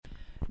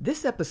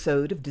This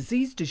episode of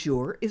Disease Du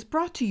Jour is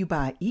brought to you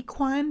by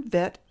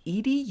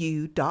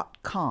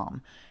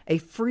equinevetedu.com, a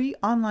free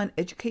online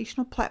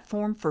educational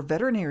platform for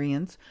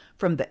veterinarians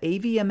from the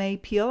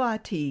AVMA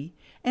PLIT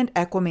and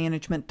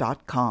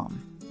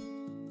equimanagement.com.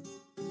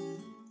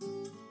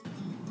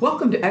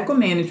 Welcome to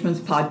EquiManagement's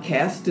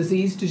podcast,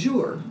 Disease Du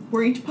Jour,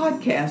 where each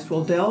podcast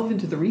will delve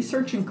into the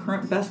research and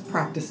current best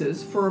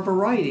practices for a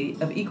variety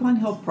of equine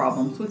health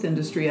problems with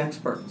industry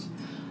experts.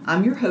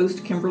 I'm your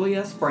host, Kimberly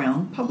S.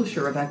 Brown,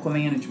 publisher of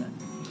EquiManagement.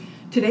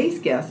 Today's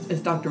guest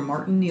is Dr.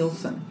 Martin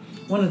Nielsen,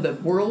 one of the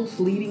world's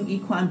leading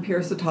equine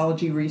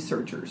parasitology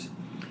researchers.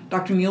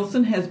 Dr.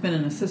 Nielsen has been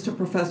an assistant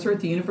professor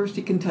at the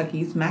University of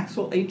Kentucky's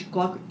Maxwell H.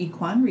 Gluck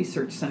Equine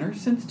Research Center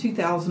since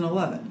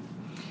 2011.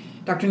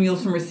 Dr.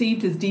 Nielsen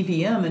received his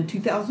DVM in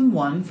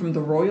 2001 from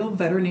the Royal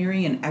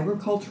Veterinary and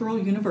Agricultural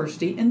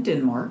University in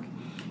Denmark.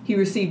 He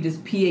received his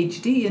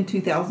PhD in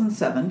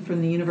 2007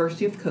 from the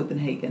University of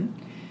Copenhagen.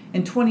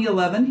 In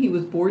 2011, he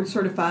was board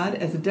certified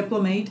as a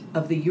diplomate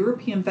of the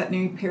European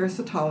Veterinary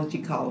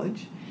Parasitology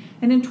College,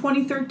 and in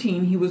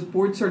 2013, he was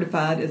board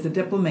certified as a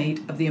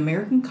diplomate of the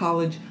American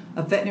College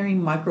of Veterinary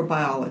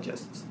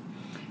Microbiologists.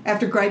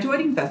 After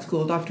graduating vet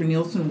school, Dr.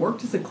 Nielsen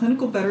worked as a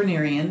clinical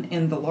veterinarian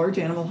in the large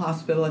animal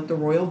hospital at the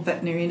Royal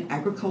Veterinary and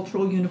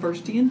Agricultural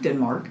University in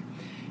Denmark,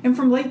 and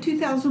from late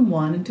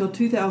 2001 until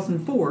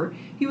 2004,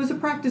 he was a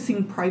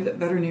practicing private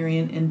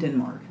veterinarian in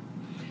Denmark.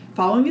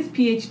 Following his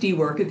PhD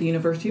work at the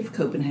University of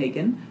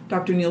Copenhagen,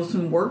 Dr.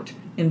 Nielsen worked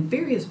in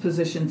various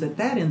positions at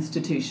that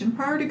institution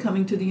prior to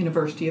coming to the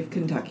University of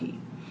Kentucky.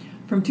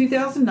 From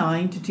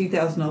 2009 to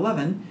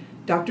 2011,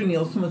 Dr.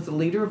 Nielsen was the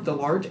leader of the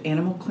Large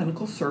Animal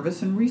Clinical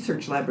Service and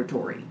Research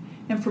Laboratory,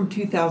 and from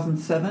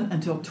 2007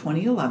 until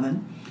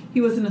 2011,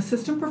 he was an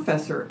assistant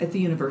professor at the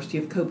University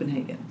of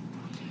Copenhagen.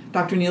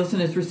 Dr.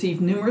 Nielsen has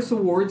received numerous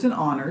awards and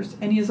honors,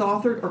 and he has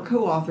authored or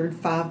co-authored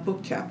 5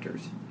 book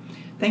chapters.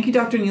 Thank you,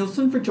 Dr.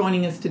 Nielsen, for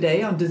joining us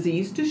today on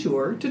Disease Du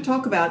Jour to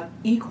talk about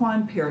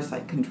equine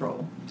parasite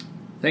control.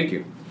 Thank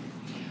you.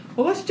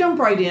 Well, let's jump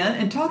right in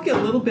and talk a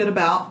little bit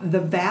about the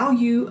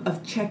value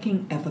of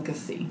checking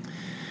efficacy.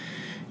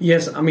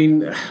 Yes, I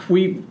mean,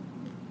 we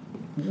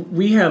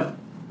have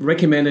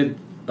recommended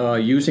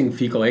using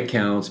fecal egg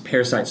counts,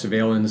 parasite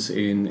surveillance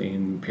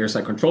in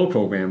parasite control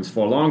programs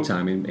for a long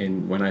time.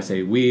 And when I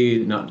say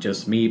we, not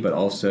just me, but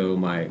also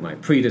my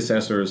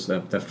predecessors,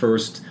 the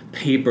first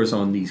papers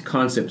on these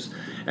concepts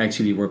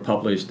actually were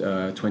published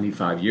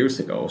 25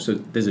 years ago. So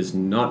this is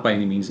not by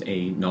any means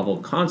a novel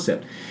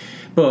concept.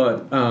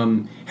 But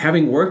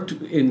having worked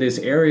in this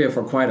area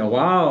for quite a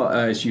while,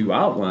 as you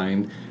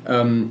outlined,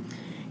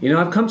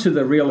 I've come to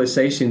the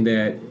realization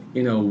that,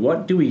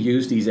 what do we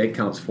use these egg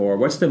counts for?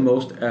 What's the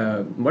most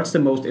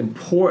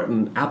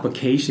important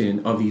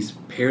application of these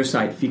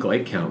parasite fecal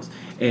egg counts?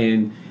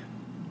 And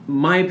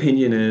my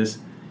opinion is,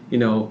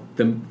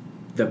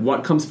 that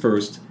what comes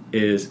first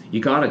is you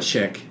gotta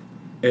check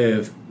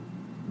if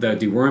the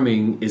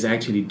deworming is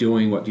actually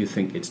doing what you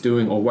think it's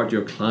doing or what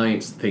your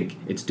clients think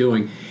it's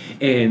doing.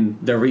 And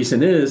the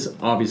reason is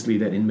obviously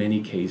that in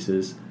many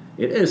cases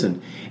it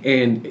isn't.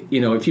 And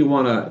if you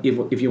wanna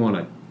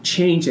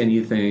change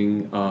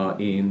anything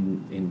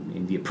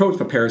in the approach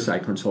for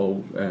parasite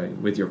control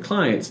with your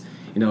clients,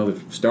 the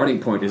starting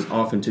point is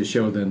often to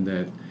show them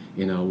that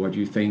what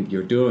you think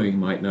you're doing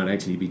might not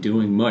actually be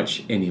doing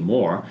much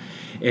anymore.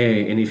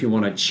 And if you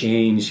want to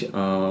change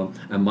a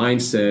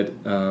mindset,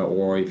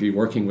 or if you're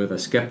working with a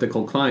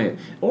skeptical client,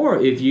 or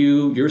if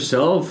you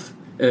yourself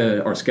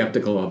are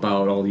skeptical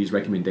about all these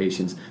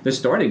recommendations, the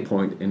starting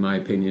point, in my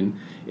opinion,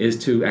 is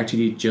to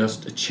actually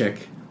just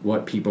check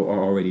what people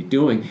are already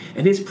doing.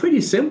 And it's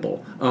pretty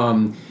simple.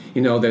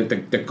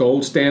 The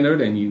gold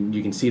standard, and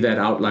you can see that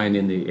outlined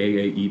in the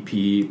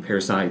AAEP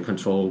Parasite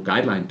Control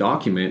Guideline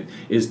document,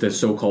 is the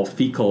so-called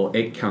fecal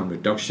egg count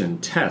reduction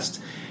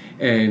test.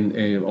 And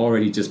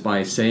already just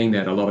by saying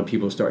that, a lot of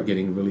people start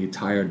getting really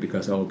tired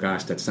because, oh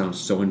gosh, that sounds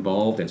so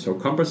involved and so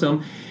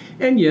cumbersome.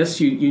 And yes,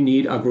 you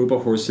need a group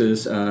of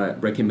horses,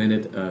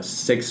 recommended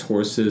 6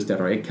 horses that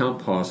are egg count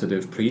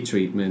positive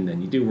pre-treatment,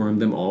 and you deworm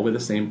them all with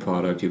the same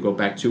product. You go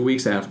back 2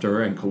 weeks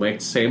after and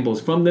collect samples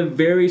from the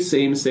very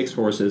same 6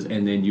 horses,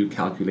 and then you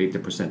calculate the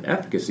percent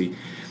efficacy.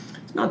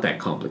 It's not that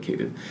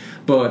complicated.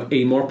 But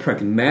a more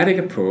pragmatic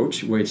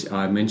approach, which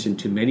I mentioned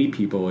to many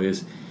people,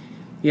 is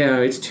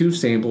it's 2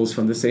 samples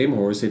from the same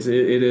horse. It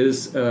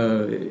is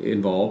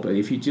involved. But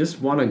if you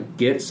just want to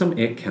get some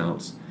egg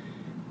counts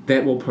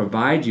that will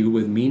provide you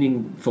with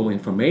meaningful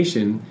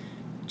information,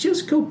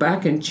 just go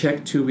back and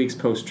check 2 weeks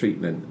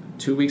post-treatment,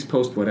 2 weeks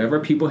post whatever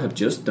people have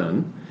just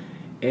done,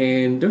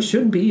 and there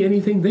shouldn't be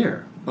anything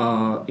there.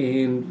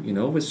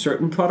 With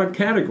certain product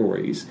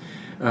categories,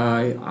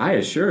 I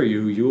assure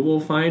you, you will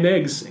find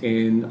eggs,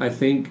 and I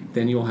think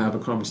then you'll have a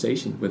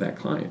conversation with that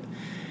client.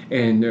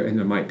 And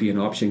there might be an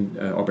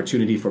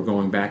opportunity for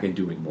going back and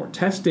doing more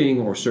testing,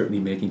 or certainly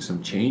making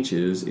some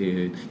changes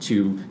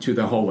to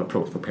the whole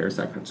approach for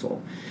parasite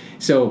control.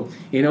 So,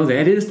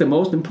 that is the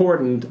most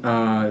important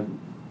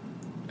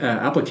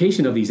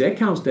application of these egg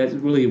counts. That's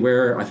really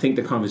where I think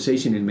the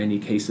conversation in many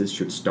cases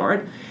should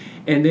start.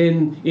 And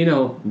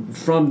then,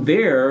 from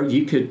there,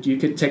 you could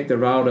take the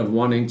route of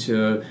wanting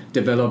to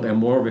develop a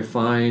more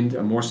refined,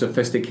 a more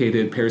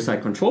sophisticated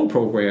parasite control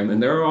program.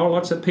 And there are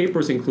lots of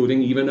papers,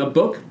 including even a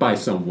book by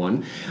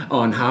someone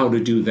on how to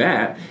do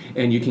that.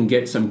 And you can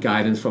get some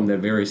guidance from the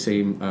very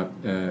same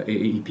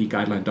AAEP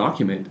guideline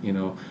document.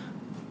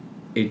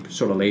 It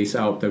sort of lays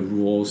out the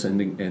rules and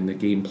the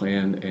game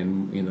plan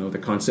and the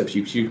concepts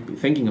you should be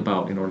thinking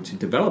about in order to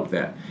develop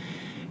that.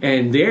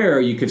 And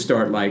there you could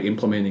start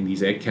implementing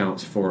these egg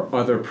counts for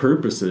other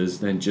purposes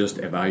than just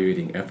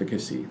evaluating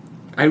efficacy.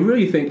 I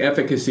really think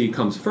efficacy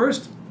comes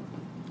first.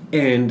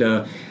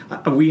 And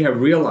we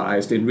have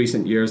realized in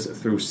recent years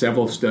through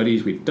several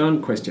studies we've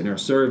done, questionnaire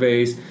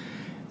surveys,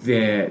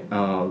 that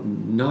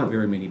not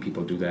very many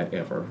people do that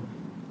ever.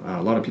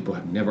 A lot of people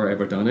have never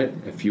ever done it.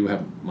 A few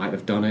might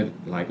have done it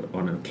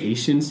on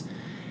occasions.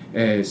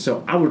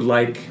 So I would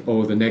like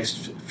over the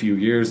next few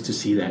years to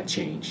see that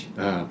change.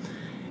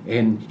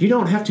 And you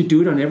don't have to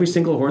do it on every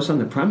single horse on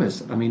the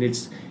premise. I mean,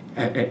 it's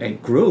a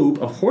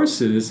group of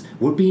horses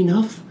would be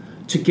enough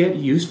to get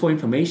useful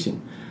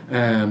information.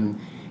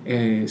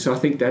 And so I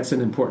think that's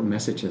an important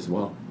message as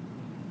well.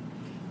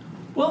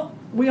 Well,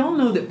 we all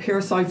know that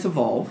parasites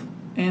evolve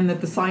and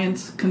that the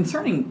science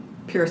concerning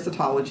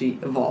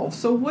parasitology evolves.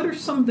 So what are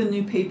some of the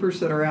new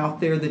papers that are out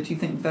there that you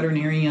think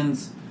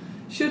veterinarians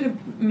should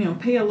have,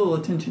 pay a little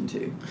attention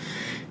to?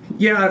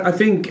 Yeah, I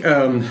think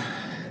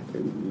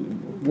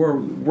we're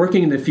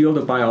working in the field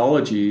of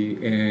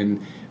biology,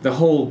 and the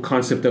whole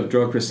concept of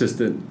drug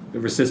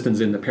resistance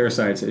in the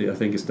parasites, I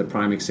think, is the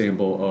prime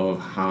example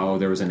of how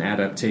there was an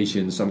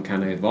adaptation, some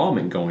kind of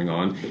evolvement going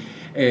on.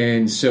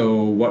 And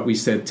so what we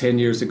said 10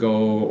 years ago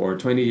or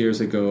 20 years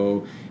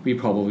ago, we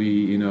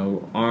probably,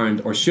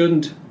 aren't or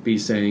shouldn't be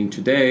saying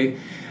today.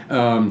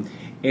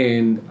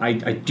 And I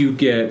do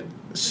get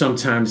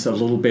sometimes a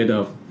little bit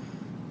of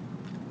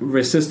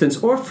resistance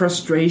or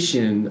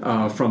frustration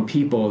from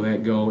people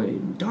that go,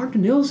 Dr.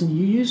 Nielsen,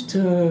 you used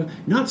to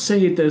not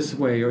say it this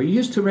way, or you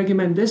used to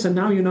recommend this, and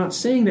now you're not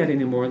saying that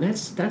anymore. And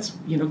that's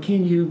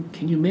can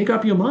you make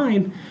up your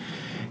mind?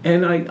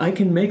 And I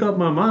can make up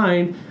my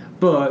mind,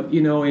 but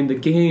in the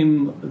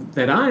game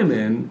that I'm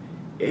in,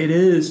 it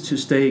is to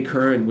stay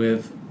current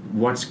with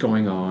what's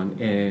going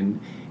on,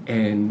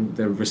 and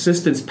the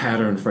resistance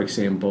pattern, for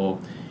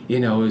example,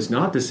 is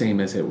not the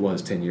same as it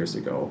was 10 years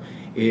ago.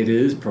 It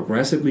is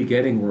progressively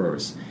getting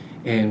worse,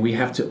 and we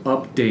have to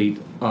update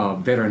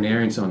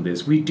veterinarians on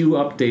this. We do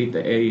update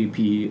the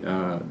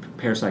AAEP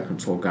parasite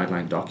control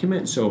guideline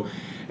document, so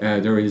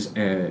there is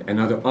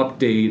another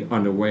update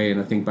underway, and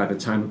I think by the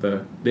time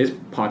of this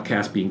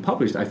podcast being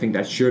published, I think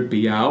that should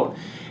be out.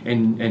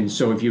 And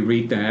so if you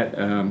read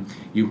that,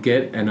 you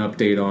get an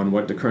update on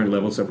what the current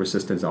levels of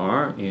resistance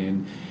are,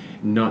 and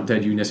not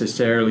that you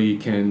necessarily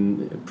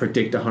can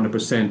predict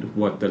 100%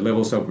 what the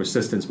levels of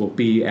resistance will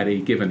be at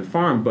a given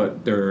farm,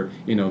 but there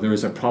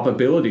is a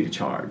probability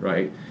chart,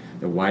 right?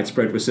 The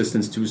widespread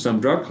resistance to some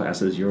drug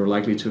classes, you're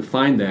likely to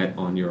find that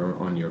on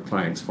your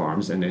clients'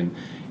 farms, and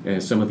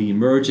then some of the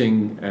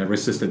emerging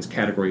resistance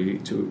category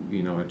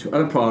to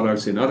other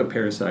products and other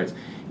parasites,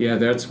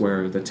 that's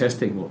where the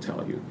testing will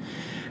tell you.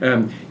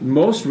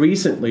 Most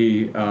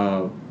recently,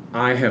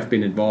 I have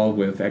been involved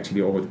with,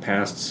 actually over the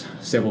past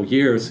several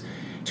years,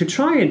 to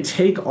try and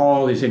take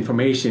all this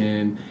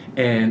information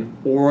and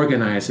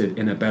organize it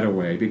in a better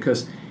way,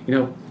 because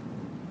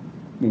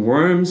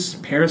worms,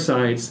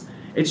 parasites,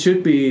 it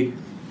should be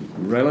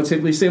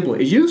relatively simple.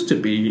 It used to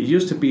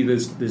be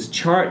this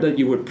chart that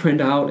you would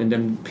print out and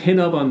then pin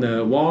up on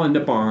the wall in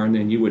the barn,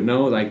 and you would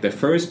know the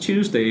first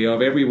Tuesday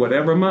of every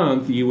whatever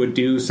month you would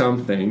do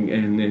something,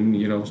 and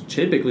then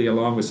typically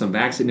along with some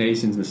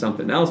vaccinations and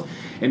something else,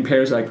 and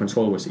parasite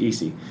control was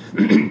easy.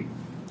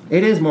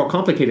 It is more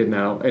complicated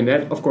now, and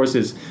that, of course,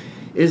 is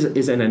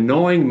an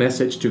annoying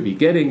message to be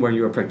getting when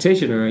you're a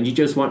practitioner and you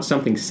just want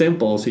something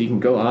simple so you can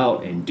go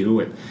out and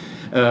do it.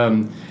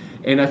 And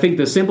I think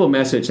the simple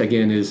message,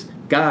 again, is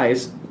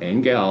guys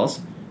and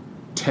gals,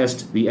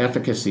 test the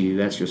efficacy.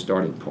 That's your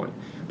starting point.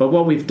 But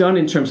what we've done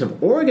in terms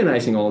of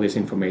organizing all this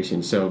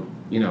information, so,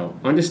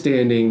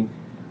 understanding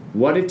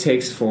what it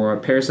takes for a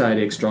parasite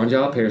egg,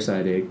 strong-jowl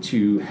parasite egg,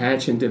 to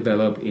hatch and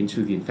develop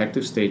into the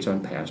infective stage on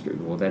pasture.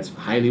 Well, that's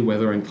highly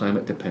weather and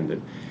climate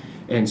dependent.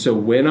 And so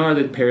when are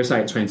the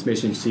parasite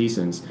transmission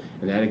seasons?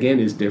 And that, again,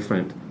 is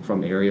different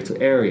from area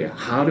to area.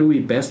 How do we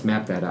best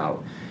map that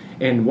out?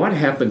 And what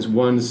happens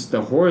once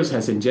the horse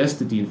has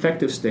ingested the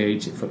infective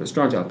stage for the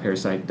strong-jowl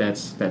parasite?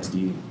 That's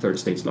the third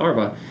stage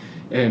larva.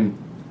 And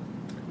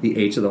the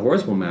age of the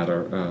horse will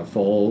matter.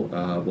 Foal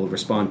will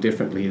respond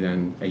differently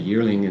than a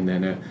yearling and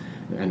then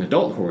an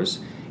adult horse,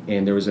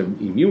 and there is an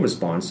immune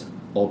response,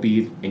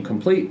 albeit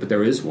incomplete, but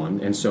there is one,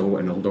 and so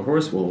an older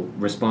horse will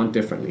respond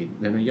differently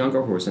than a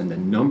younger horse, and the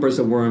numbers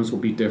of worms will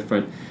be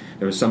different.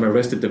 There is some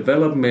arrested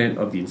development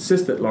of the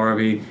encysted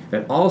larvae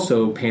that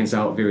also pans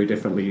out very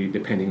differently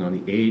depending on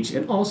the age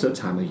and also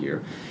time of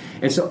year.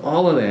 And so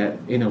all of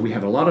that, we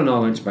have a lot of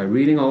knowledge by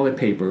reading all the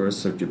papers,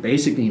 so you're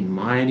basically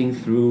mining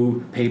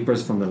through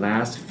papers from the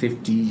last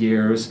 50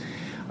 years,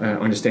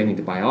 understanding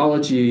the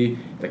biology,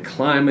 the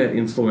climate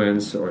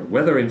influence or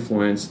weather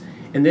influence,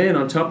 and then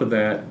on top of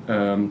that,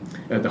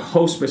 the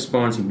host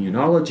response,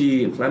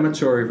 immunology,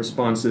 inflammatory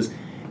responses,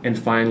 and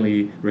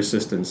finally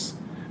resistance.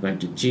 Like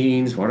the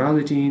genes, what are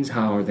the genes?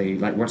 How are they,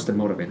 like what's the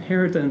mode of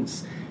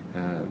inheritance?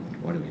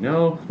 What do we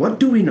know? What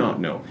do we not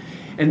know?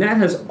 And that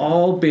has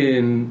all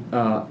been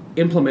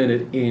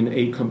implemented in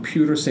a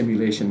computer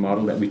simulation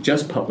model that we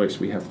just published.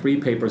 We have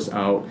 3 papers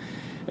out,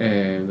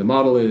 and the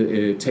model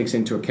it takes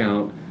into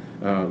account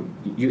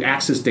you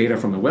access data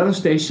from a weather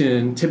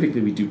station.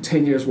 Typically, we do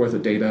 10 years worth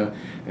of data,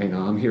 and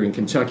I'm here in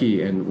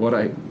Kentucky, and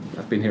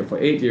I've been here for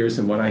 8 years,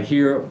 and what I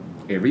hear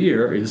every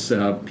year is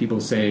people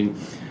saying,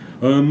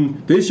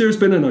 this year's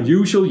been an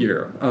unusual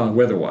year,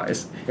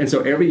 weather-wise. And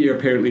so every year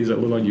apparently is a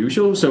little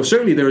unusual. So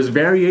certainly there is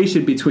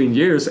variation between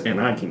years, and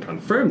I can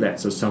confirm that.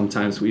 So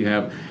sometimes we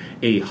have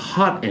a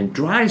hot and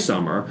dry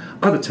summer.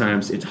 Other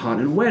times it's hot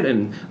and wet,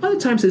 and other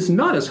times it's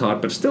not as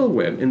hot but still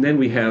wet. And then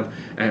we have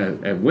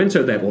a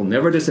winter that will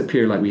never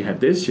disappear like we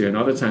had this year, and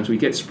other times we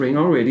get spring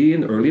already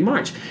in early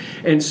March.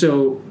 And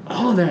so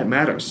all that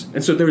matters.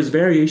 And so there is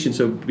variation.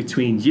 So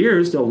between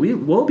years, there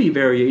will be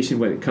variation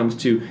when it comes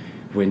to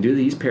when do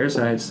these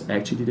parasites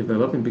actually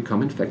develop and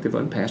become infective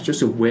on pasture?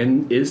 So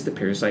when is the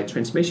parasite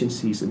transmission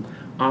season?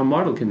 Our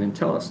model can then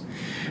tell us.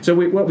 So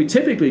what we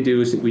typically do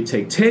is that we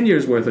take 10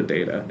 years worth of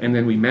data, and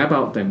then we map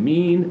out the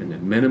mean and the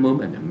minimum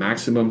and the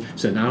maximum.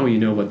 So now you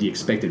know what the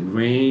expected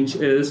range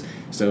is.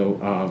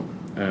 So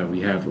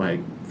we have like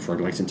for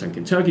Lexington,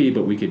 Kentucky,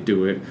 but we could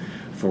do it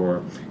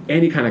for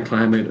any kind of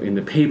climate. In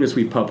the papers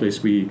we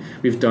publish,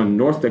 we've done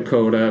North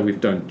Dakota,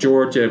 we've done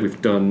Georgia,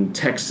 we've done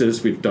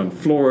Texas, we've done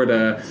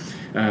Florida.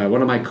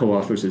 One of my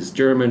co-authors is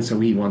German, so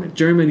we wanted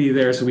Germany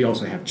there. So we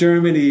also have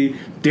Germany,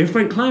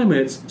 different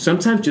climates,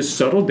 sometimes just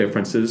subtle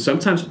differences,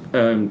 sometimes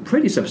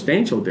pretty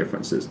substantial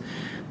differences.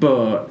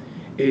 But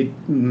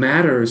it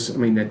matters. I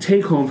mean, the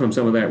take home from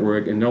some of that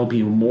work, and there'll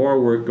be more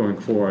work going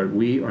forward.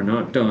 We are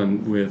not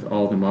done with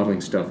all the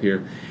modeling stuff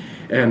here.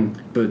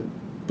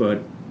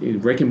 But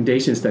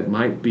recommendations that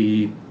might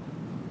be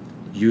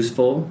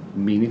useful,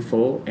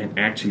 meaningful, and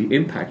actually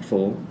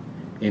impactful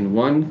in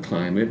one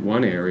climate,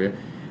 one area,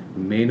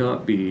 may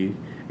not be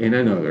in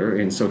another,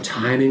 and so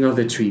timing of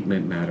the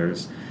treatment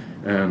matters.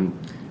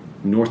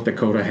 North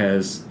Dakota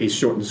has a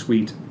short and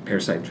sweet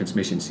parasite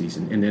transmission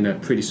season, and then a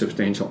pretty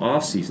substantial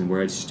off season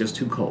where it's just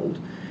too cold.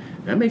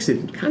 That makes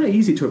it kind of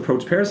easy to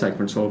approach parasite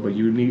control, but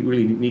you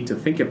really need to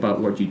think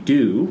about what you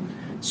do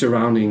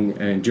surrounding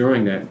and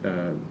during that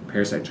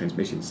parasite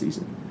transmission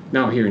season.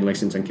 Now here in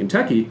Lexington,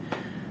 Kentucky,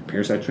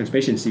 parasite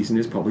transmission season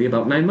is probably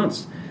about 9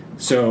 months.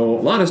 So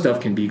a lot of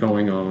stuff can be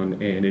going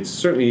on, and it's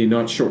certainly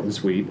not short and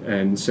sweet.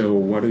 And so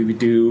what do we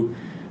do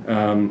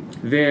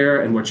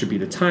there, and what should be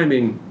the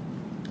timing?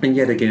 And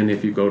yet again,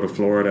 if you go to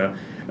Florida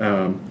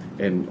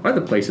and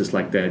other places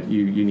like that,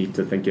 you need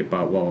to think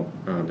about, well,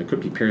 there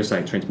could be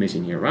parasite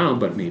transmission year-round,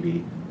 but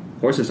maybe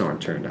horses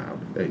aren't turned out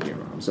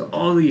year-round. So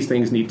all these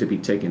things need to be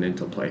taken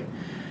into play.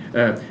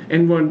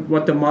 And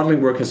what the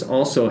modeling work has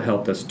also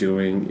helped us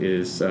doing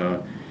is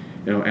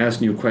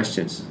ask new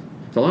questions.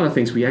 There's a lot of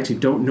things we actually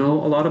don't know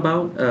a lot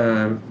about,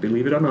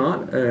 believe it or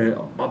not,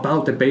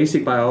 about the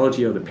basic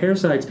biology of the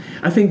parasites.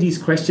 I think these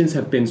questions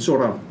have been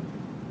sort of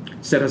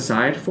set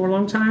aside for a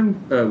long time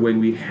when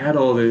we had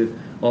all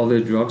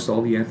the drugs,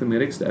 all the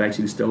antiemetics that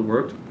actually still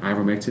worked.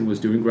 Ivermectin was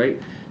doing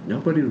great.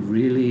 Nobody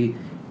really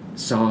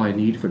saw a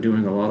need for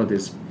doing a lot of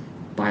this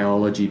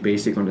biology,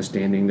 basic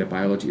understanding, the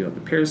biology of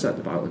the parasite,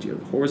 the biology of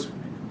the horse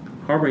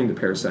harboring the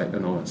parasite,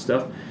 and all that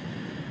stuff.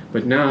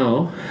 But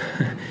now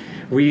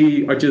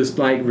we are just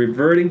like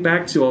reverting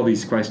back to all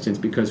these questions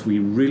because we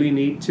really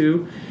need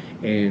to,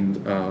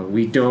 and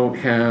we don't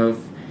have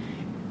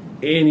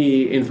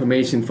any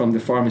information from the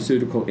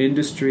pharmaceutical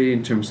industry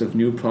in terms of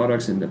new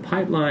products in the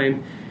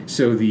pipeline.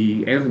 So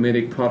the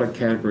antiemetic product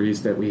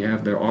categories that we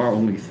have, there are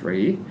only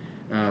 3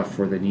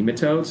 for the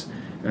nematodes.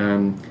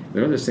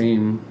 They're the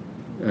same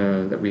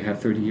that we had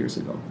 30 years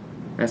ago.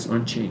 That's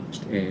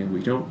unchanged, and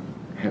we don't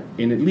have,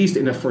 at least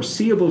in the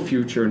foreseeable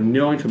future,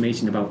 no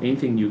information about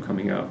anything new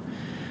coming up.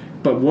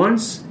 But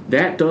once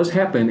that does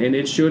happen, and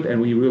it should, and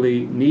we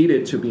really need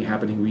it to be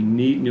happening, we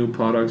need new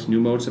products,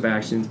 new modes of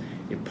actions.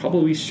 It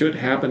probably should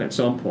happen at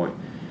some point.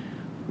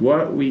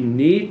 What we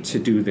need to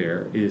do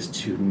there is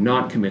to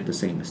not commit the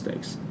same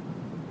mistakes.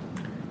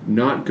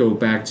 Not go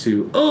back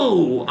to,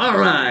 oh, all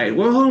right,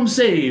 we're home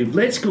safe.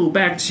 Let's go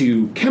back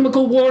to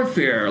chemical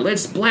warfare.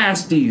 Let's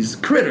blast these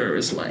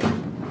critters like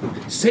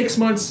 6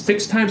 months,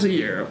 6 times a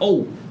year.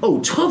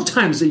 12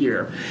 times a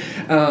year.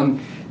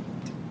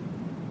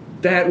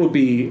 That would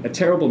be a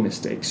terrible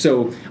mistake.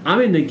 So I'm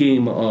in the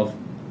game of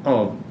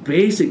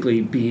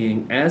basically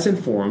being as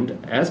informed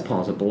as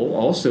possible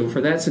also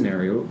for that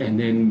scenario, and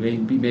then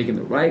maybe making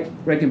the right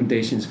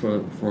recommendations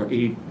for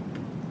a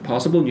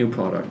possible new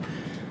product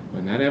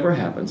when that ever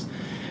happens,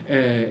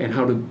 and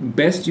how to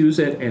best use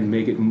it and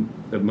make it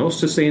the most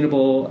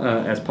sustainable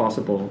as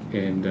possible.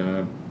 And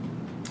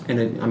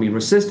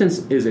resistance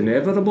is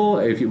inevitable.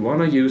 If you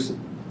want to use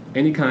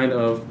any kind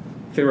of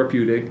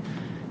therapeutic,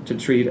 to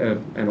treat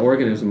an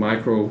organism,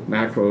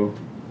 macro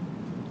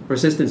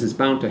resistance is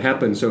bound to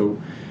happen.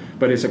 So,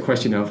 but it's a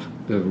question of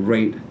the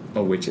rate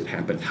at which it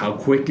happens. How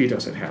quickly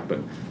does it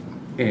happen?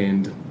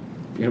 And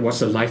what's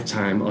the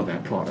lifetime of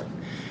that product?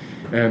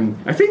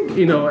 I think,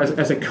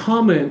 as a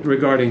comment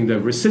regarding the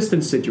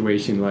resistance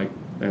situation, like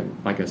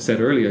I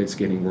said earlier, it's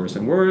getting worse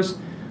and worse.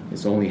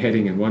 It's only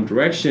heading in one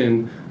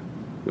direction.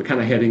 We're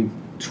kind of heading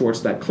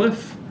towards that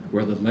cliff,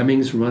 where the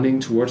lemmings running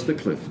towards the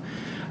cliff.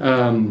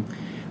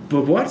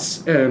 But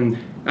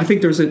I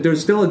think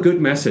there's still a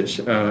good message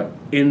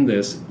in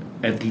this,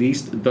 at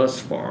least thus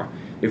far.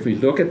 If we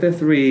look at the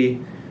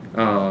three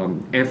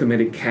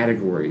anthelmintic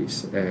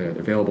categories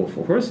available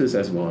for horses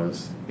as well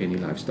as any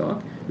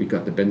livestock, we've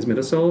got the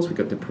benzimidazoles, we've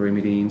got the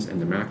pyrimidines,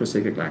 and the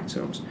macrocyclic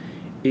lactones.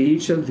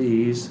 Each of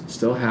these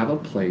still have a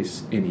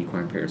place in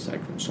equine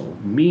parasite control,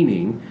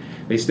 meaning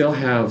they still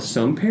have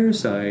some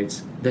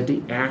parasites that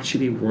they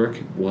actually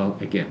work well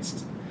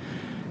against.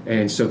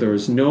 And so there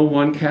is no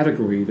one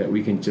category that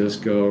we can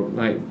just go,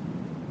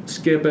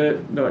 skip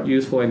it, not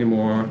useful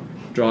anymore,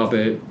 drop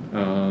it,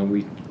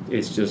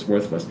 it's just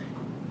worthless,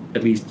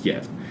 at least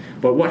yet.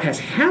 But what has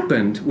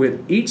happened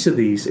with each of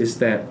these is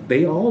that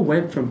they all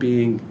went from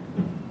being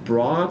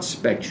broad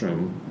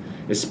spectrum,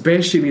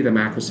 especially the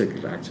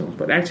macrocyclic lactones,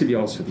 but actually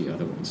also the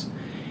other ones.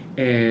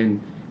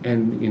 And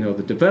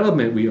the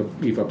development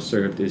we've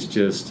observed is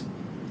just,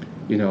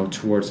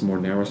 towards more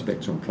narrow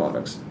spectrum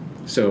products.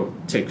 So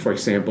take, for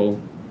example,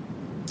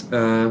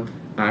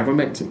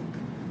 ivermectin,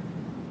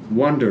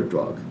 wonder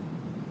drug.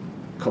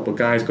 A couple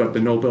guys got the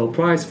Nobel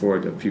Prize for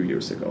it a few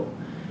years ago.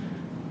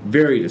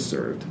 Very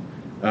deserved.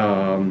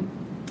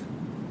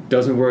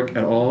 Doesn't work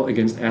at all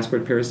against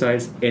aspirid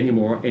parasites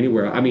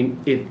anywhere. I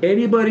mean, if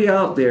anybody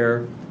out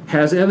there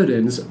has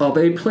evidence of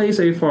a place,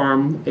 a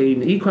farm,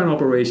 an equine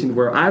operation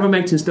where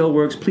ivermectin still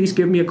works, please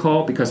give me a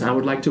call, because I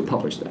would like to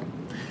publish that.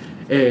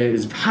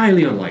 It's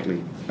highly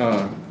unlikely.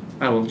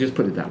 I will just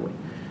put it that way.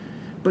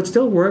 But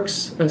still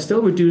works,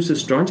 still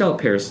reduces strongyl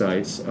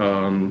parasites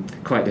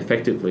quite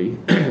effectively.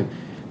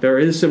 There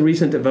is some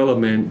recent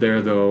development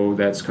there, though,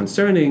 that's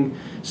concerning.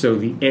 So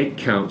the egg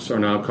counts are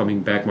now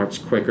coming back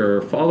much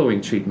quicker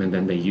following treatment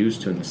than they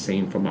used to, and the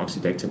same for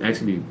moxidectin.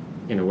 Actually,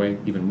 in a way,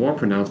 even more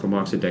pronounced for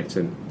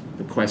moxidectin,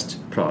 the Quest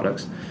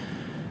products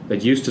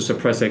that used to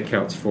suppress egg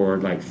counts for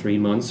 3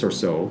 months or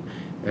so.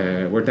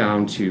 We're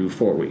down to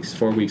 4 weeks.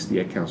 4 weeks, the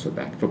egg counts are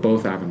back for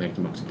both ivermectin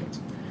and moxidectin.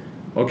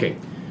 Okay,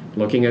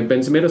 looking at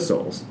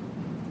benzimidazoles.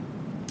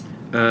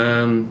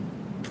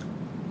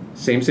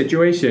 Same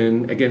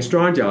situation against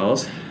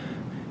strongyls.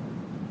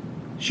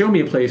 Show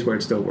me a place where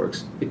it still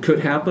works. It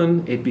could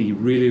happen. It'd be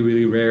really,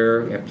 really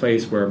rare. A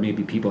place where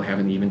maybe people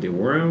haven't even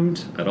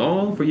dewormed at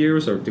all for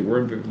years, or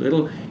dewormed very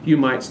little. You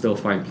might still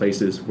find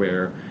places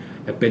where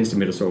a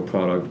benzimidazole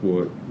product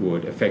would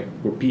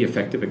be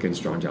effective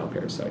against strongyl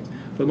parasites.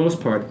 For the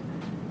most part,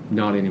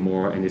 not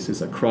anymore, and this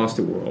is across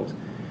the world.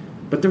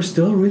 But they're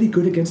still really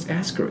good against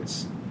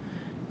ascarids.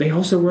 They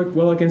also work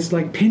well against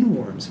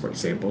pinworms, for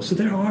example. So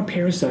there are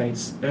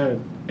parasites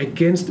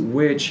against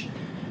which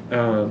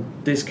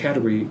this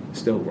category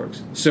still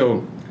works.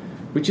 So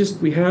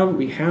we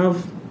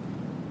have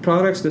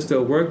products that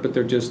still work, but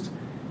they're just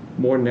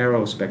more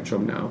narrow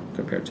spectrum now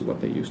compared to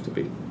what they used to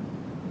be.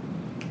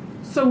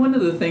 So one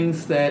of the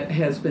things that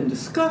has been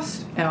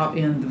discussed out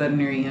in the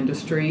veterinary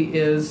industry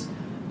is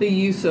the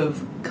use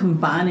of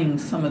combining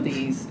some of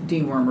these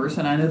dewormers,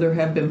 and I know there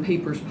have been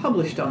papers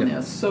published on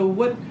this. So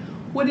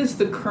what is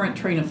the current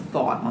train of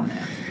thought on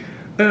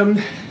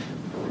that?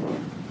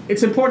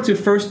 It's important to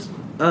first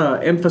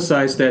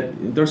emphasize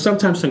that there's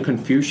sometimes some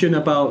confusion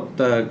about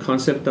the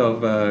concept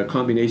of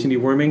combination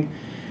deworming,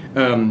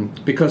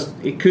 because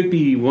it could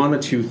be one or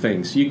two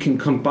things. You can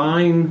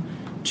combine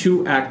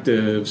two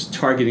actives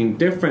targeting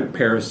different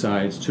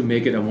parasites to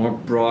make it a more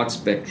broad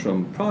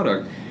spectrum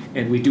product,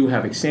 and we do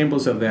have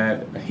examples of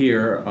that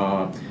here.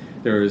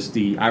 There's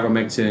the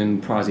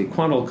ivermectin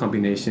praziquantel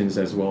combinations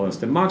as well as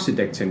the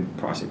moxidectin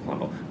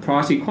praziquantel.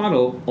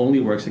 Praziquantel only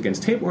works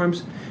against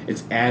tapeworms.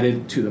 It's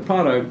added to the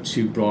product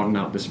to broaden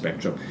out the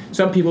spectrum.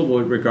 Some people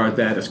will regard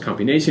that as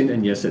combination,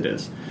 and yes, it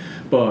is.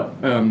 But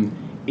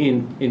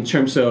in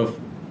terms of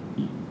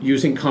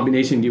using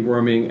combination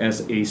deworming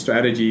as a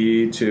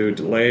strategy to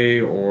delay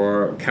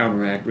or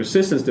counteract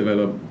resistance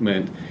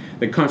development,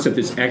 the concept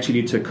is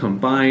actually to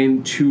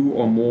combine two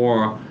or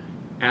more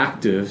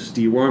actives,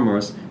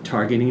 dewormers,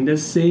 targeting the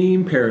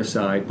same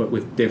parasite but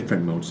with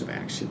different modes of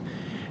action.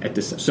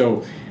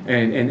 So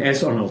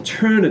as an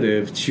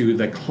alternative to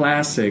the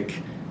classic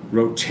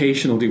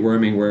rotational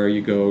deworming where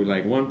you go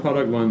one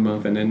product 1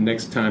 month, and then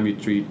next time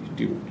you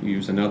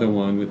use another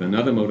one with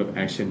another mode of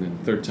action,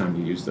 and third time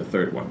you use the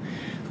third one.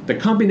 The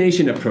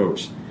combination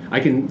approach, I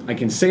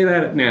can say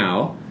that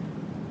now,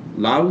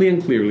 loudly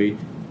and clearly,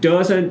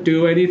 doesn't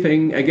do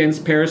anything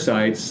against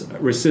parasites,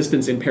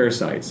 resistance in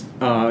parasites.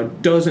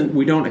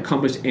 We don't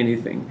accomplish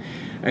anything.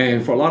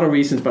 And for a lot of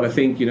reasons, but I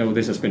think,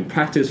 this has been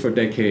practiced for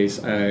decades.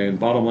 And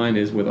bottom line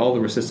is, with all the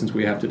resistance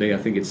we have today, I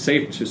think it's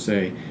safe to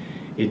say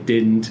it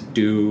didn't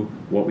do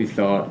what we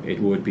thought it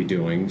would be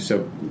doing.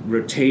 So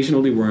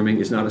rotational deworming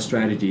is not a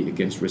strategy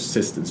against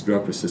resistance,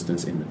 drug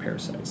resistance in the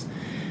parasites.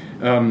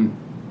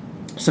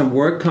 Some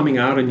work coming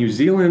out in New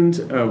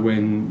Zealand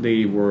when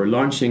they were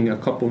launching a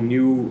couple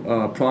new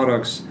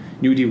products,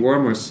 new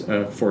dewormers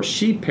for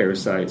sheep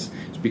parasites,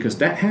 because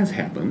that has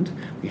happened.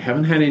 We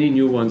haven't had any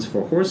new ones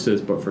for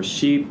horses, but for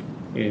sheep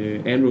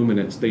and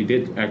ruminants, they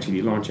did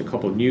actually launch a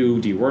couple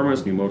new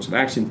dewormers, new modes of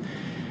action.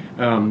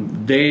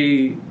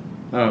 They,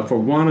 for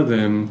one of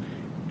them,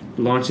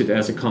 launched it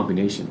as a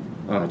combination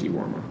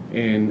dewormer.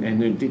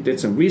 And they did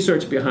some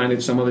research behind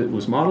it. Some of it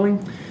was modeling,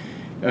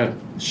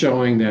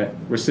 showing that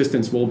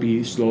resistance will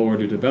be slower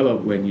to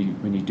develop when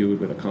you do it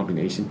with a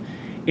combination.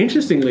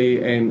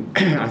 Interestingly, and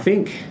I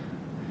think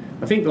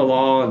the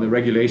law and the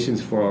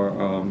regulations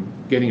for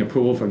getting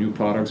approval for new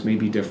products may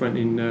be different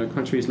in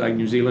countries like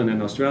New Zealand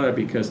and Australia,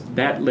 because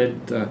that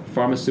led the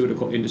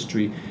pharmaceutical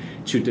industry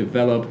to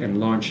develop and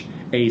launch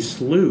a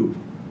slew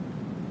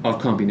of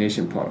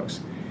combination products.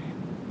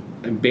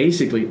 And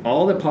basically,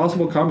 all the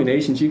possible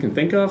combinations you can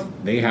think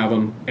of, they have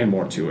them and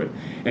more to it.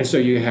 And so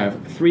you have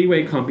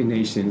 3-way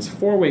combinations,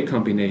 4-way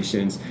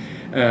combinations,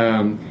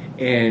 and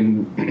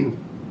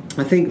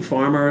I think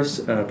farmers,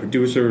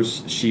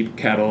 producers, sheep,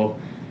 cattle,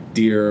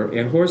 deer,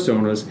 and horse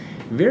owners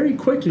very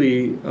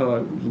quickly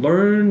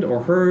learned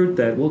or heard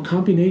that, well,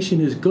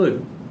 combination is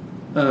good.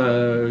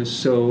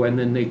 And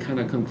then they kind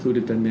of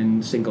concluded that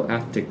then single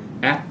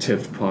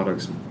active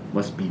products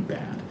must be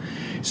bad.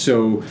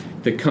 So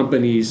the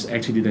companies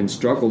actually then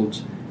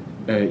struggled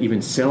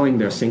even selling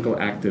their single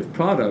active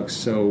products,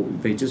 so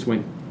they just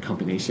went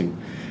combination.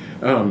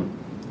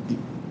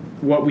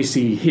 What we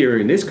see here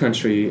in this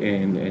country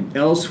and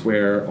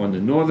elsewhere on the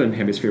northern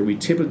hemisphere, we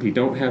typically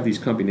don't have these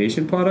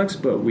combination products,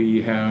 but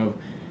we have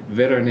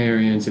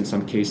veterinarians in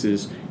some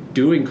cases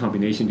doing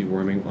combination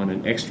deworming on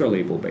an extra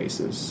label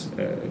basis.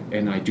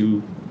 And I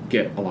do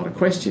get a lot of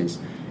questions.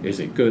 Is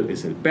it good?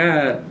 Is it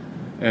bad?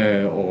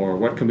 Or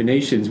what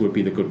combinations would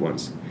be the good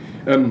ones?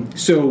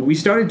 So we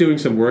started doing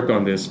some work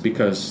on this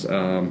because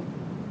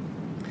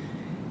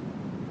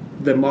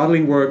the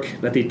modeling work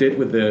that they did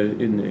with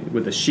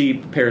the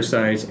sheep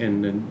parasites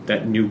and then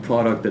that new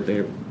product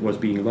that was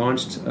being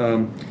launched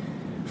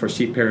for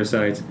sheep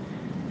parasites,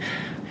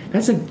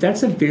 that's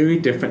a very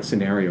different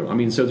scenario. I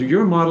mean, so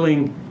you're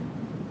modeling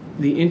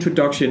the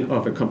introduction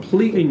of a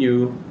completely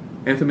new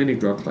anthelmintic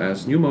drug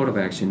class, new mode of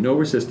action, no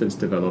resistance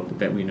developed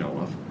that we know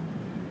of.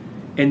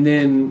 And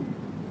then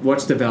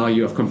what's the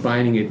value of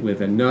combining it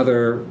with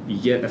another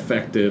yet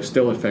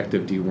still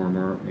effective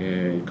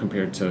dewormer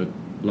compared to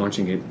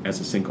launching it as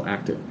a single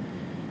active?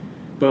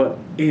 But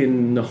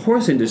in the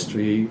horse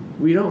industry,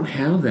 we don't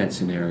have that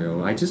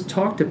scenario. I just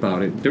talked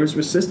about it. There's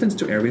resistance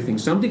to everything.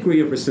 Some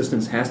degree of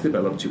resistance has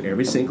developed to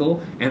every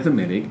single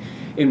anthelmintic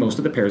in most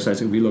of the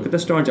parasites. If we look at the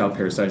Strongyle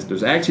parasites,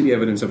 there's actually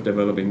evidence of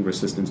developing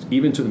resistance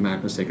even to the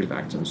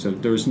macrocyclic. So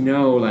there's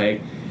no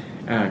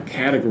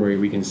category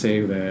we can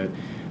say that,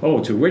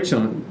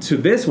 to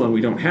this one we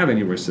don't have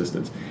any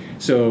resistance.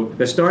 So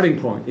the starting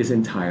point is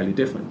entirely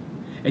different.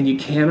 And you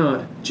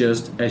cannot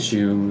just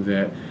assume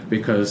that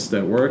because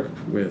the work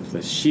with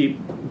the sheep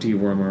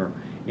dewormer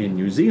in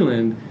New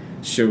Zealand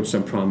showed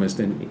some promise,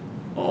 then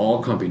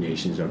all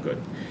combinations are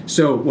good.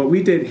 So what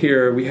we did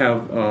here, we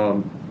have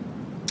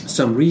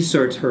some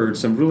research herds,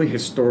 some really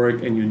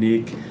historic and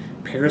unique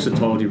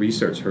parasitology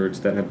research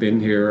herds that have been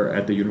here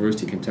at the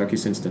University of Kentucky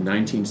since the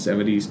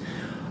 1970s.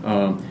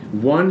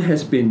 One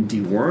has been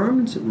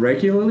dewormed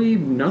regularly,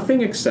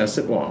 nothing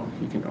excessive, well,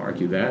 you can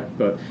argue that,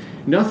 but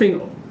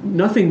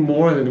nothing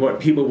more than what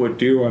people would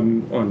do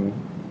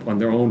on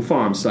their own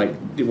farms, like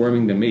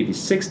deworming them maybe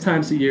 6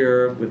 times a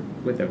year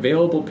with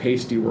available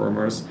paste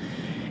dewormers.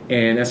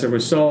 And as a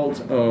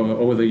result,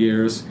 over the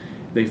years,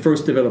 they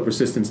first developed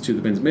resistance to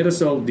the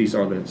benzimidazole. These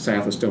are the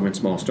Cyathostomer and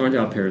small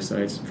Strongyle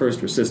parasites.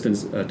 First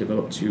resistance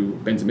developed to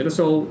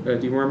benzimidazole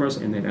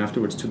dewormers, and then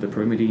afterwards to the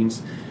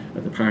pyrimidines,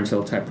 the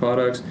Parentel type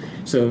products.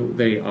 So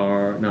they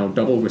are now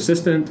double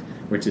resistant,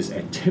 which is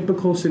a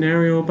typical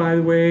scenario, by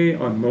the way,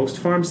 on most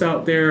farms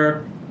out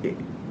there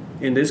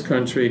in this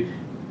country.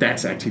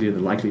 That's actually the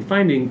likely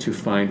finding, to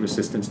find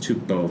resistance to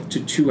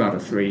 2 out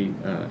of 3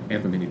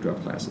 anthelmintic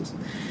drug classes.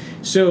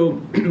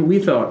 So we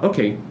thought,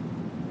 okay,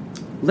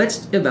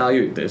 let's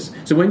evaluate this.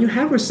 So when you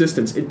have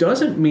resistance, it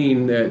doesn't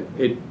mean that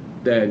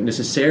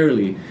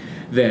necessarily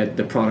that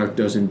the product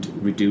doesn't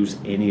reduce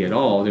any at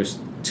all. There's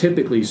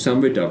typically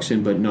some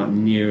reduction, but not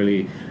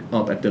nearly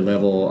up at the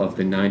level of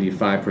the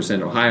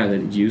 95% or higher that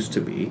it used to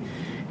be.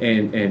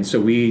 And so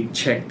we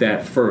checked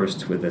that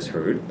first with this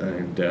herd,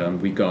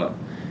 and we got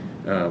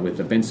with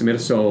the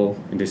benzimidazole,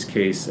 in this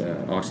case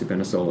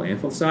oxybenzole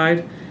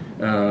anthalcide,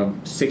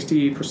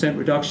 60%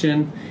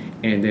 reduction,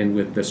 and then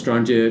with the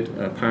Strongit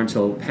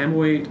Parentel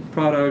Pamoate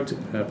product,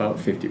 about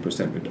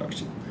 50%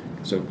 reduction.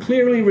 So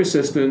clearly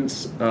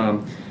resistance,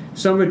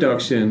 some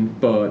reduction,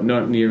 but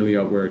not nearly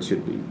up where it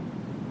should be.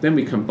 Then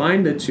we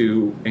combined the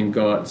two and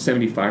got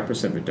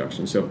 75%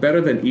 reduction, so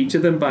better than each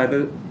of them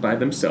by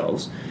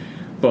themselves,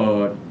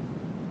 but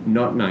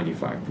not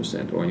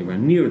 95% or anywhere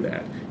near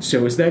that.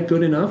 So is that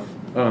good enough?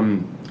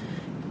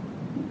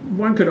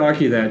 One could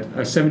argue that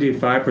a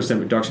 75%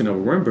 reduction of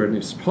worm burden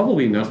is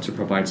probably enough to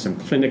provide some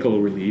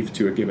clinical relief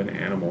to a given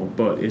animal,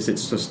 but is it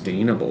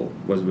sustainable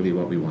was really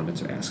what we wanted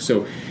to ask.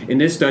 So in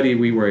this study,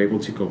 we were able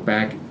to go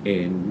back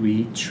and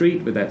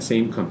retreat with that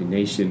same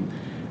combination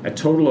a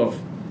total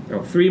of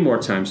 3 more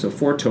times, so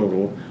 4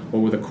 total,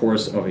 over the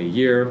course of a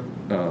year,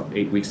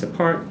 8 weeks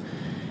apart.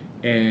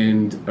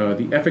 And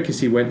the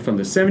efficacy went from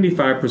the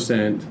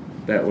 75%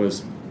 that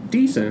was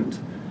decent,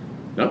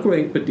 not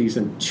great, but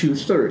decent, to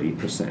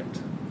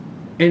 30%.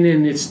 And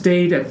then it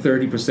stayed at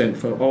 30%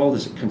 for all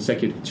the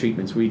consecutive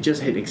treatments. We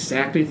just hit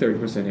exactly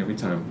 30% every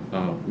time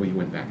we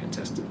went back and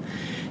tested.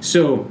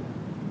 So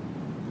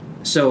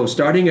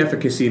starting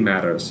efficacy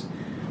matters.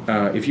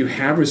 If you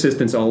have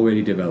resistance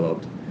already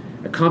developed,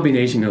 a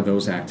combination of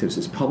those actives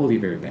is probably a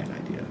very bad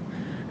idea.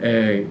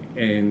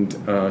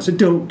 So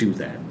don't do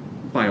that,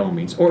 by all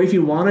means. Or if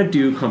you want to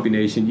do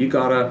combination, you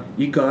gotta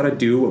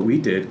do what we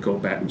did. Go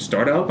back and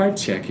start out by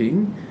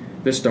checking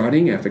the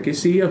starting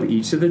efficacy of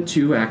each of the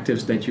 2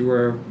 actives that you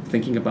were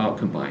thinking about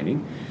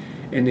combining.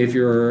 And if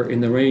you're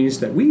in the range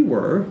that we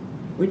were,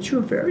 which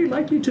you're very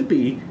likely to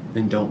be,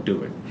 then don't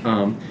do it.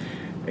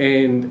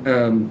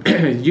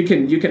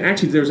 You can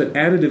actually, there's an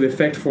additive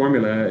effect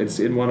formula. It's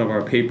in one of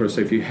our papers.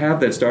 So if you have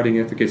that starting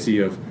efficacy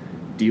of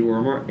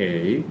dewormer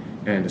A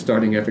and the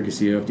starting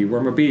efficacy of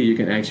dewormer B, you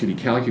can actually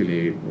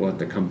calculate what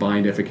the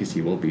combined efficacy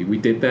will be. We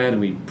did that,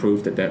 and we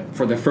proved that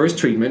for the first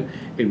treatment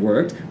it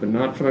worked, but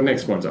not for the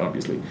next ones,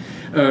 obviously.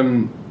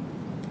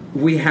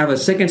 We have a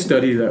second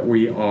study that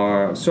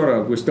we're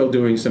still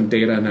doing some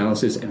data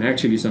analysis and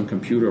actually some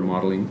computer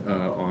modeling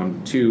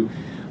on too,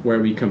 where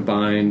we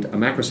combined a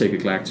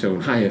macrocyclic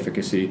lactone high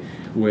efficacy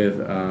with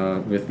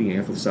the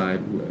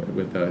anthracite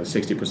with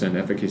 60%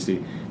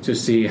 efficacy to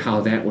see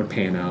how that would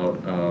pan out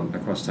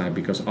across time,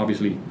 because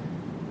obviously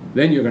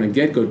then you're going to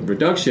get good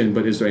reduction,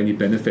 but is there any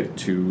benefit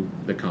to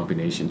the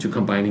combination, to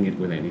combining it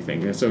with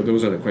anything? And so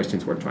those are the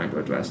questions we're trying to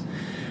address.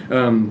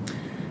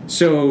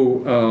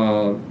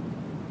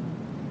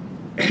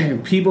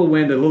 People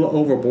went a little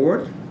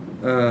overboard,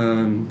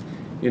 down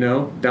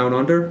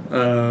under,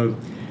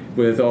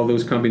 with all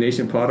those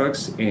combination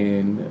products,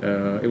 and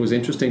it was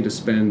interesting to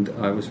spend.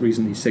 I was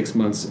recently 6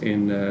 months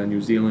in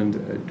New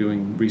Zealand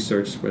doing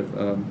research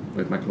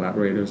with my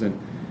collaborators, and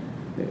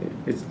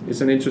it's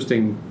an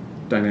interesting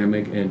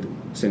dynamic and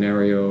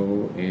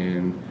scenario,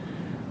 and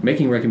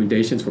making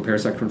recommendations for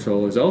parasite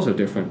control is also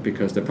different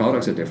because the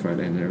products are different,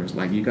 and there's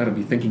you got to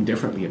be thinking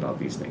differently about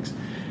these things.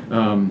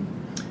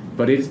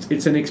 But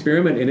it's an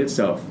experiment in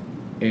itself,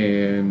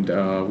 and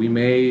we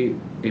may,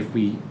 if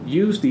we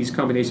use these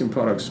combination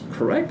products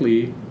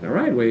correctly, the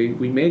right way,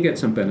 we may get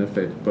some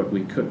benefit, but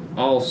we could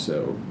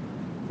also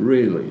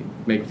really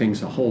make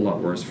things a whole lot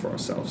worse for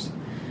ourselves.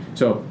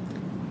 So,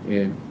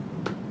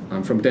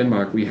 I'm from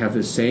Denmark. We have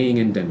this saying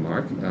in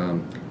Denmark. I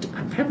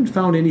haven't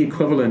found any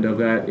equivalent of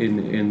that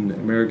in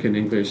American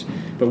English,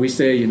 but we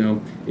say,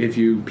 if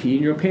you pee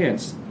in your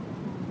pants,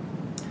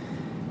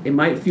 it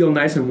might feel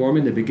nice and warm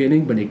in the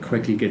beginning, but it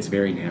quickly gets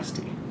very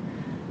nasty.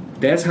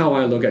 That's how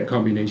I look at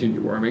combination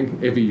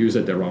deworming if you use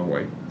it the wrong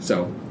way.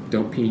 So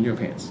don't pee in your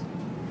pants.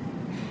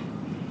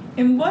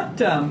 And what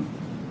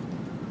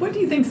do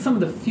you think some of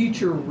the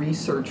future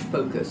research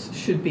focus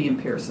should be in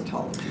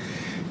parasitology?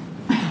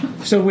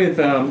 So with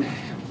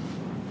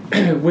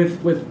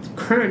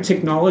current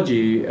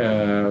technology,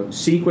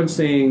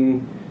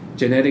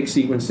 genetic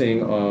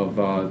sequencing of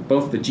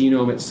both the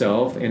genome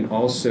itself and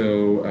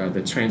also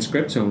the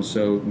transcriptome,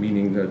 so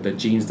meaning the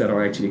genes that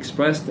are actually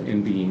expressed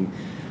and being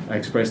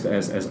expressed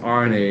as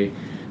RNA,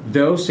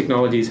 those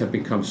technologies have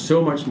become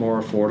so much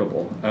more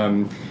affordable,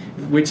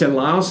 which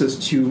allows us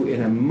to,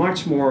 in a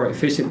much more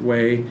efficient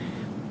way,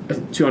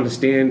 to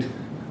understand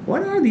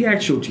what are the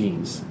actual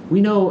genes.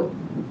 We know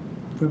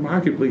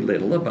remarkably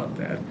little about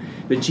that.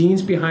 The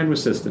genes behind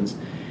resistance.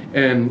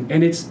 And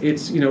it's I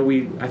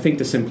think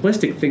the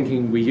simplistic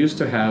thinking we used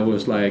to have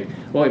was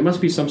it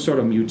must be some sort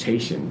of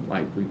mutation.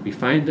 We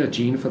find a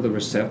gene for the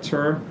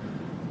receptor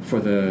for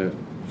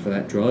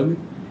that drug,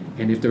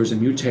 and if there's a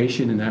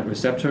mutation in that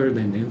receptor,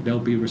 then they'll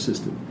be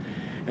resistant.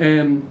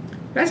 And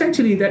that's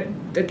actually that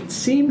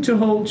seemed to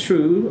hold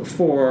true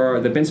for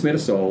the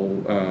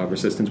benzimidazole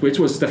resistance, which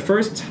was the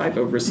first type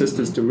of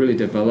resistance to really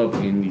develop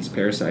in these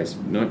parasites,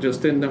 not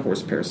just in the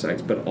horse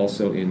parasites, but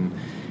also in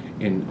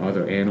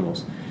other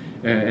animals.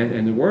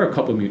 And there were a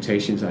couple of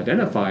mutations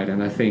identified,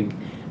 and I think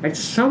it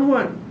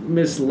somewhat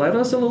misled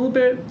us a little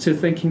bit to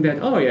thinking that,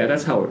 oh yeah,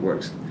 that's how it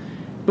works.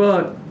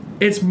 But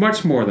it's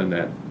much more than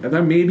that.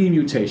 There may be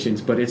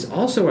mutations, but it's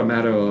also a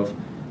matter of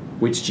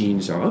which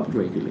genes are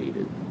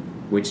upregulated,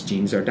 which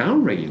genes are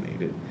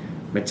downregulated,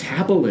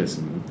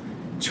 metabolism,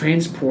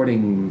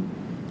 transporting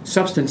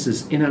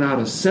substances in and out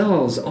of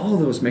cells, all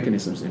those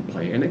mechanisms in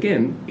play. And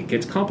again, it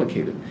gets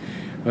complicated.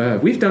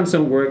 We've done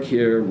some work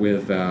here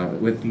with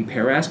the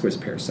Parasquis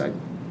parasite.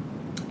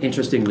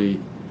 Interestingly,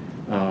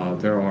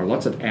 There are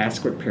lots of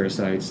ascoid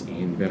parasites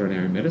in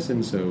veterinary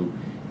medicine, so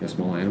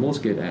small animals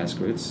get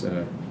ascoids,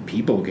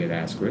 people get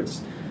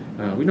ascoids.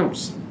 We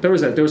don't. There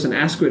was an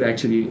ascoid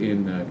actually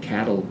in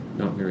cattle,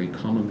 not very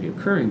commonly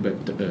occurring, but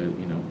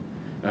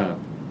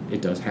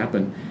it does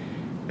happen.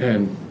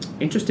 And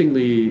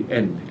interestingly,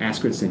 and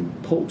ascoids in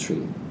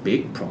poultry,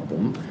 big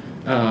problem,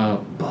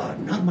 but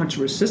not much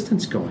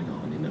resistance going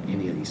on in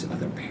any of these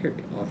other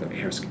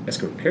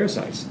ascoid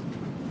parasites.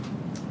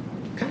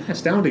 Kind of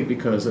astounding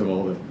because of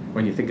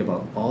when you think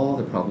about all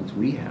the problems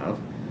we have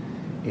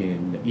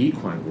in the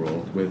equine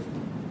world with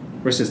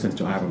resistance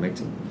to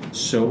ivermectin,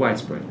 so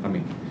widespread. I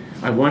mean,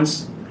 I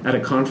once at a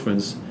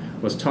conference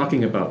was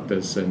talking about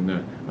this, and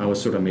I was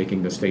sort of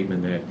making the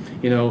statement that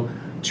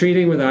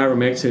treating with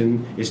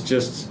ivermectin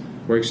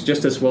works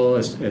just as well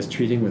as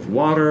treating with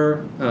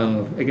water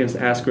against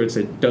ascoids.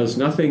 It does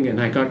nothing, and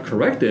I got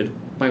corrected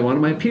by one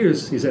of my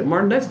peers. He said,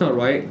 "Martin, that's not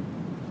right."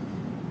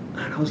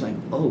 And I was like,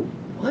 "Oh,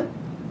 what?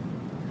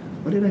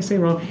 What did I say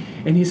wrong?"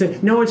 And he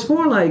said, "No, it's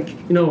more like,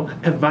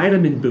 a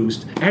vitamin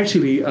boost.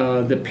 Actually,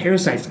 the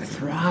parasites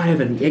thrive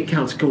and the egg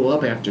counts go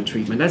up after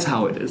treatment. That's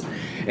how it is."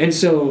 And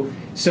so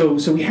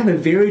we have a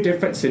very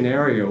different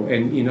scenario.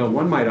 And,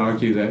 one might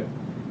argue that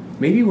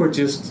maybe we're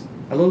just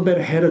a little bit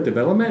ahead of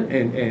development,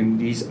 and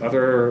these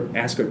other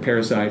ascoid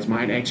parasites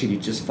might actually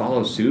just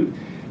follow suit.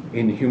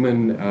 In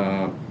human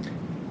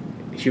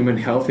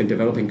health in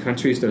developing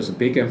countries, there's a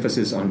big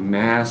emphasis on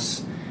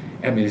mass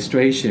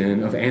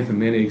administration of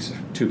anthelmintics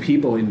to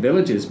people in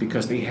villages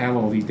because they get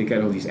all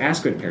these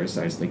ascoid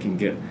parasites. They can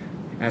get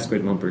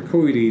ascoid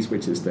lumbricoides,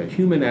 which is the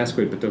human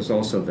ascoid, but there's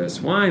also the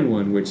swine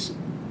one, which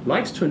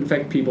likes to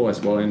infect people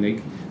as well, and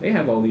they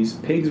have all these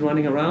pigs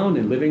running around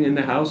and living in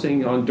the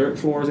housing on dirt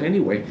floors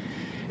anyway.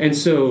 And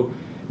so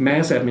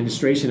mass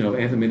administration of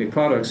anthelmintic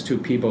products to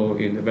people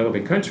in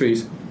developing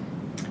countries,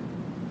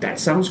 that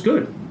sounds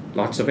good.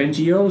 Lots of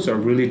NGOs are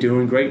really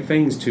doing great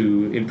things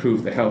to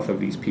improve the health of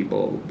these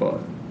people,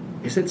 but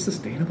is it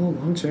sustainable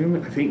long term?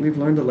 I think we've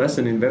learned a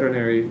lesson in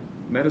veterinary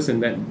medicine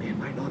that it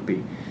might not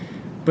be.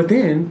 But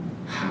then,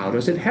 how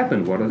does it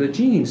happen? What are the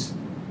genes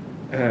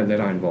that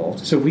are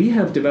involved? So we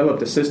have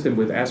developed a system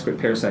with ascoid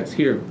parasites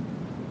here.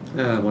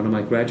 One of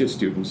my graduate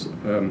students,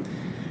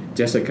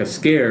 Jessica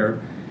Scare,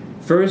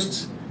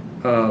 first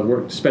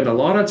spent a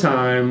lot of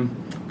time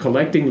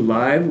collecting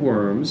live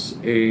worms,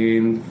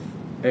 and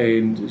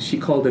she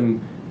called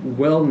them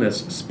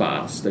wellness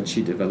spas that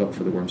she developed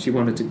for the worms. She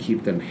wanted to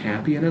keep them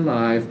happy and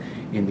alive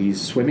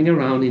swimming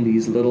around in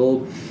these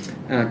little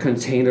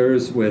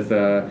containers with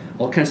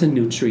all kinds of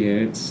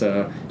nutrients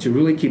to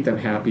really keep them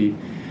happy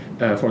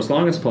for as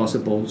long as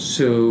possible,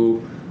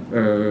 so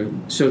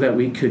that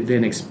we could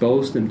then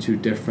expose them to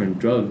different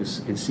drugs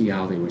and see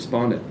how they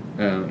responded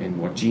and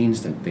what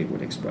genes that they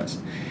would express.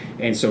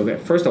 And so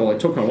that, first of all, it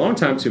took a long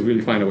time to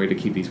really find a way to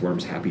keep these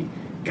worms happy.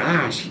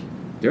 Gosh,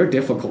 they're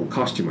difficult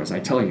customers, I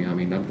tell you. I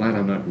mean, I'm glad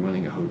I'm not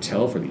running a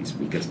hotel for these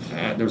because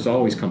there's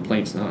always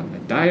complaints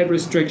on diet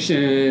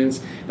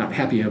restrictions, not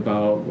happy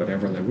about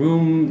whatever the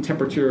room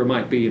temperature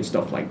might be and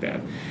stuff like that.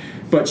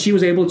 But she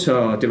was able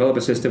to develop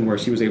a system where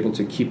she was able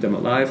to keep them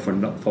alive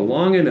for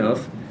long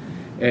enough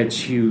and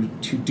to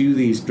do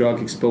these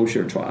drug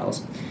exposure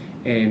trials.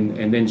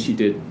 And then she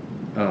did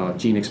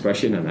gene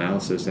expression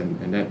analysis,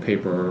 and that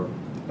paper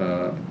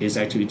is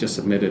actually just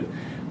submitted.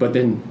 But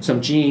then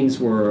some genes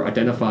were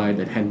identified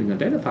that hadn't been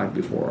identified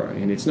before.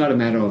 And it's not a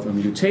matter of a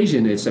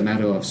mutation, it's a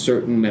matter of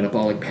certain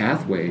metabolic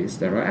pathways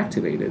that are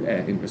activated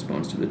in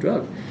response to the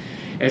drug.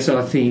 And so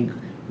I think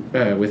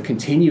with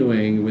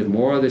continuing with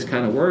more of this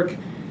kind of work,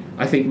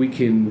 I think we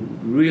can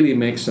really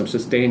make some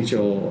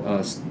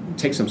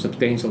take some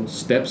substantial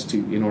steps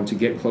in order to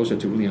get closer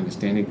to really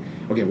understanding,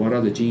 okay, what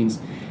are the genes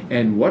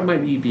and what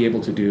might we be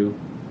able to do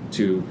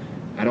to,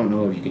 I don't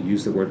know if you can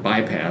use the word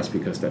bypass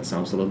because that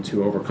sounds a little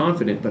too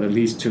overconfident, but at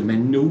least to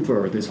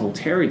maneuver this whole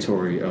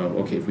territory of,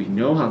 okay, if we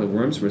know how the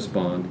worms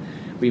respond,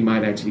 we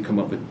might actually come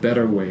up with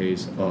better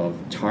ways of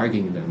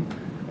targeting them.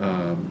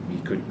 We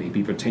could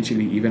maybe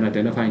potentially even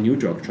identify new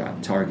drug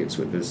targets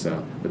with this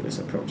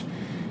approach.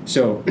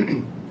 So,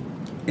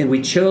 and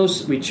we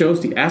chose the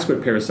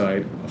ascoid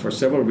parasite for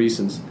several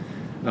reasons.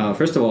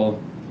 First of all,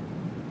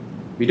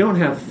 we don't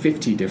have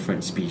 50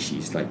 different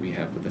species like we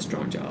have with the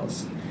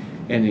Strongylus.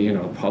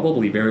 And,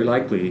 probably very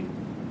likely,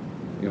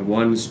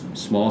 one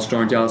small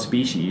Strongylus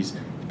species is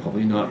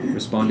probably not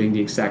responding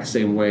the exact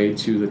same way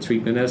to the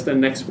treatment as the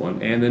next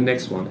one, and the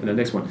next one, and the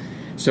next one.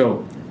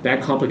 So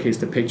that complicates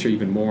the picture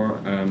even more.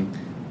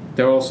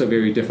 They're also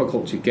very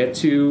difficult to get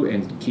to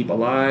and keep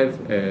alive,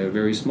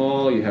 very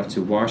small. You have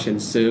to wash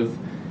and sieve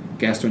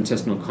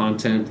gastrointestinal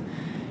content,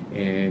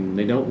 and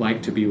they don't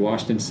like to be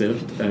washed and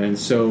sieved. And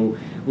so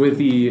with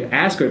the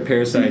ascoid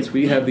parasites,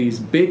 we have these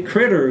big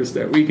critters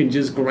that we can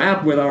just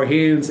grab with our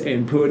hands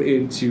and put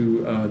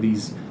into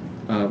these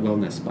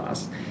wellness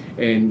spas.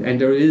 And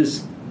there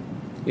is,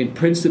 in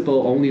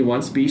principle, only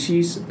one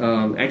species.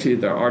 Actually,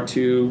 there are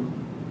two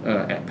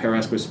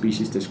parascoid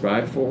species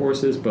described for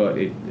horses, but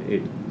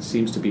it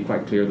seems to be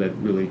quite clear that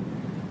really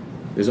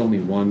there's only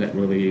one that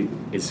really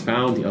is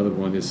found. The other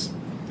one is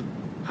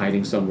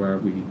hiding somewhere.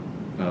 We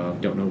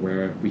don't know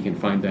where we can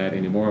find that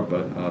anymore,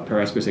 but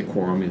Parasquis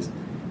equorum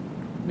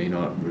may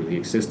not really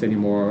exist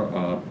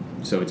anymore.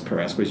 So it's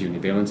Parasquis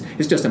univalens.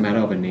 It's just a matter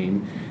of a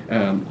name.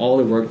 All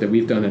the work that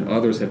we've done and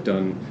others have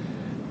done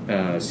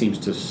seems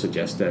to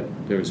suggest that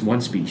there's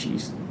one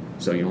species,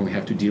 so you only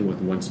have to deal with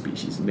one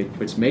species,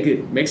 which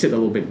makes it a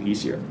little bit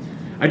easier.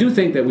 I do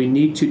think that we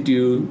need to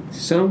do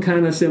some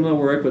kind of similar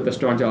work with the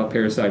Strongylid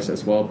parasites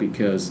as well,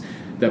 because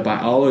the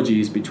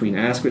biologies between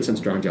asquids and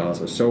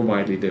Strongylid are so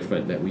widely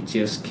different that we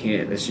just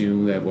can't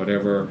assume that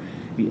whatever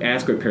the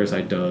asquid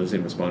parasite does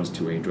in response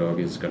to a drug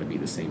is going to be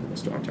the same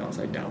with the Strongylid.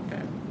 I doubt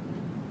that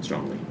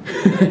strongly.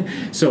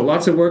 So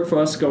lots of work for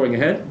us going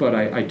ahead, but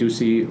I do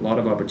see a lot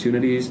of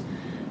opportunities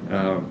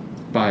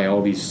by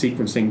all these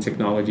sequencing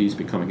technologies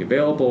becoming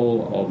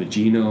available, all the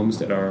genomes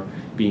that are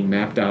being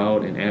mapped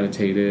out and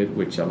annotated,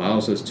 which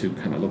allows us to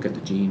kind of look at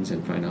the genes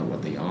and find out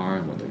what they are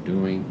and what they're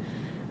doing.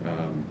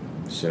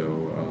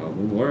 So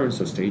we'll learn,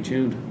 so stay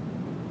tuned.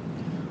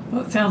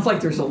 Well, it sounds like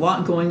there's a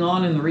lot going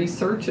on in the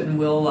research, and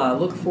we'll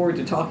look forward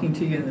to talking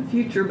to you in the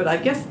future. But I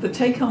guess the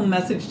take-home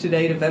message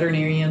today to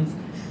veterinarians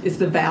is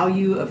the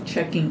value of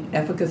checking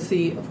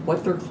efficacy of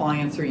what their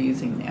clients are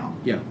using now.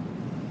 Yeah.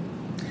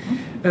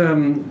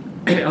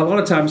 A lot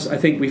of times I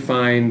think we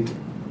find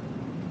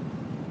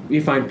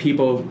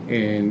people,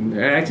 and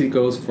it actually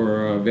goes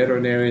for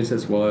veterinarians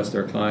as well as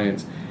their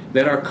clients,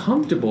 that are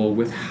comfortable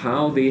with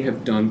how they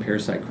have done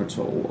parasite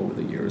control over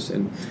the years,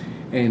 and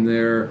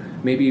they're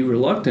maybe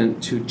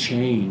reluctant to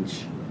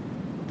change.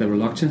 The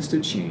reluctance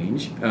to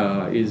change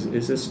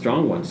is a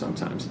strong one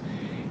sometimes,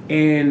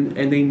 and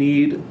they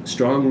need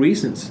strong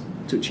reasons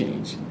to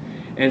change.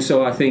 And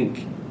so I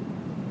think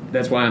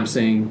that's why I'm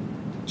saying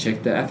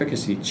check the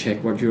efficacy,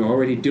 check what you're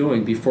already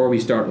doing before we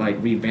start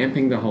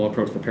revamping the whole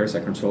approach for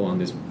parasite control on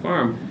this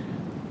farm.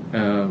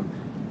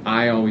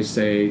 I always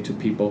say to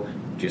people,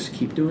 just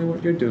keep doing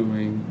what you're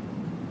doing.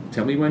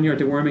 Tell me when you're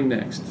deworming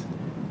next,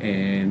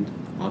 and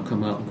I'll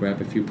come out and grab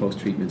a few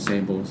post-treatment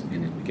samples,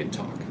 and then we can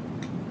talk.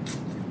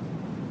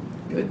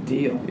 Good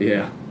deal.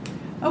 Yeah.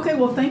 Okay,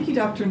 well, thank you,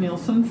 Dr.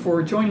 Nielsen,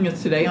 for joining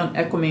us today on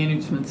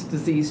Equimanagement's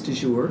Disease du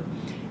Jour.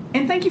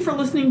 And thank you for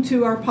listening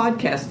to our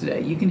podcast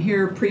today. You can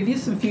hear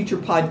previous and future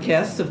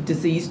podcasts of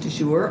Disease du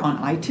Jour on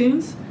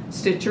iTunes,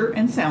 Stitcher,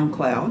 and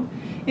SoundCloud.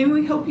 And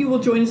we hope you will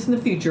join us in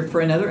the future for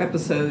another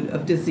episode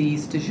of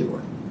Disease du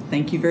Jour.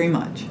 Thank you very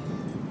much.